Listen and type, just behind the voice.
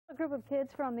A group of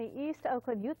kids from the East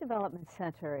Oakland Youth Development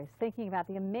Center is thinking about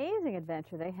the amazing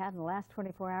adventure they had in the last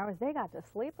 24 hours. They got to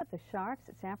sleep with the sharks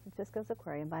at San Francisco's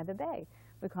Aquarium by the Bay.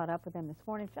 We caught up with them this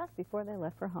morning just before they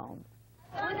left for home.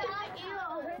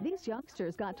 These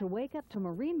youngsters got to wake up to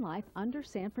marine life under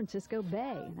San Francisco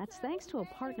Bay. That's thanks to a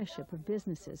partnership of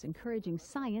businesses encouraging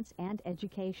science and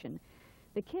education.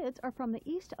 The kids are from the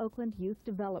East Oakland Youth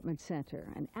Development Center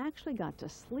and actually got to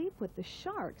sleep with the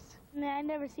sharks. I've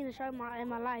never seen a shark in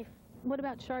my life. What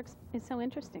about sharks is so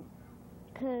interesting?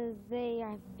 Because they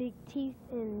have big teeth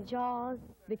and jaws.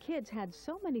 The kids had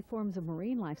so many forms of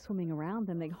marine life swimming around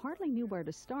them, they hardly knew where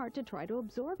to start to try to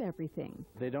absorb everything.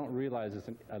 They don't realize it's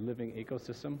a living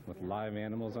ecosystem with live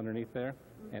animals underneath there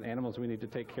and animals we need to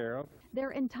take care of.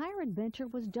 Their entire adventure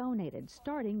was donated,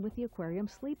 starting with the aquarium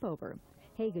sleepover.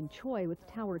 Hagen Choi with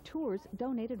Tower Tours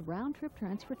donated round-trip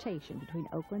transportation between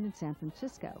Oakland and San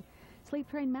Francisco. Sleep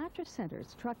Train Mattress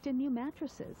Centers trucked in new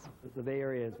mattresses. The Bay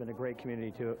Area has been a great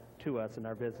community to us in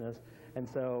our business, and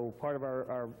so part of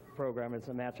our program is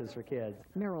a mattress for kids.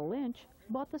 LYNCH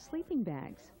bought the sleeping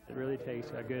bags. It really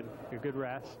takes a good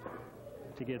rest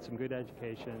to get some good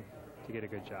education, to get a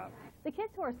good job. The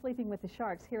kids who are sleeping with the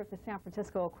sharks here at the San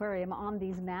Francisco Aquarium on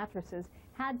these mattresses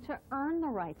had to earn the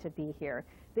right to be here.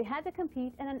 They had to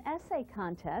compete in an essay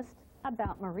contest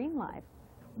about marine life.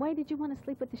 Why did you want to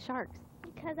sleep with the sharks?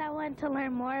 Because I wanted to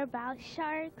learn more about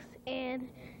sharks and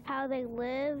how they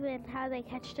live and how they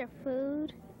catch their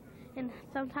food and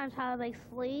sometimes how they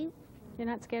sleep. You're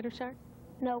not scared of sharks?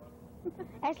 No.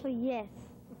 Actually, yes,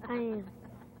 I am.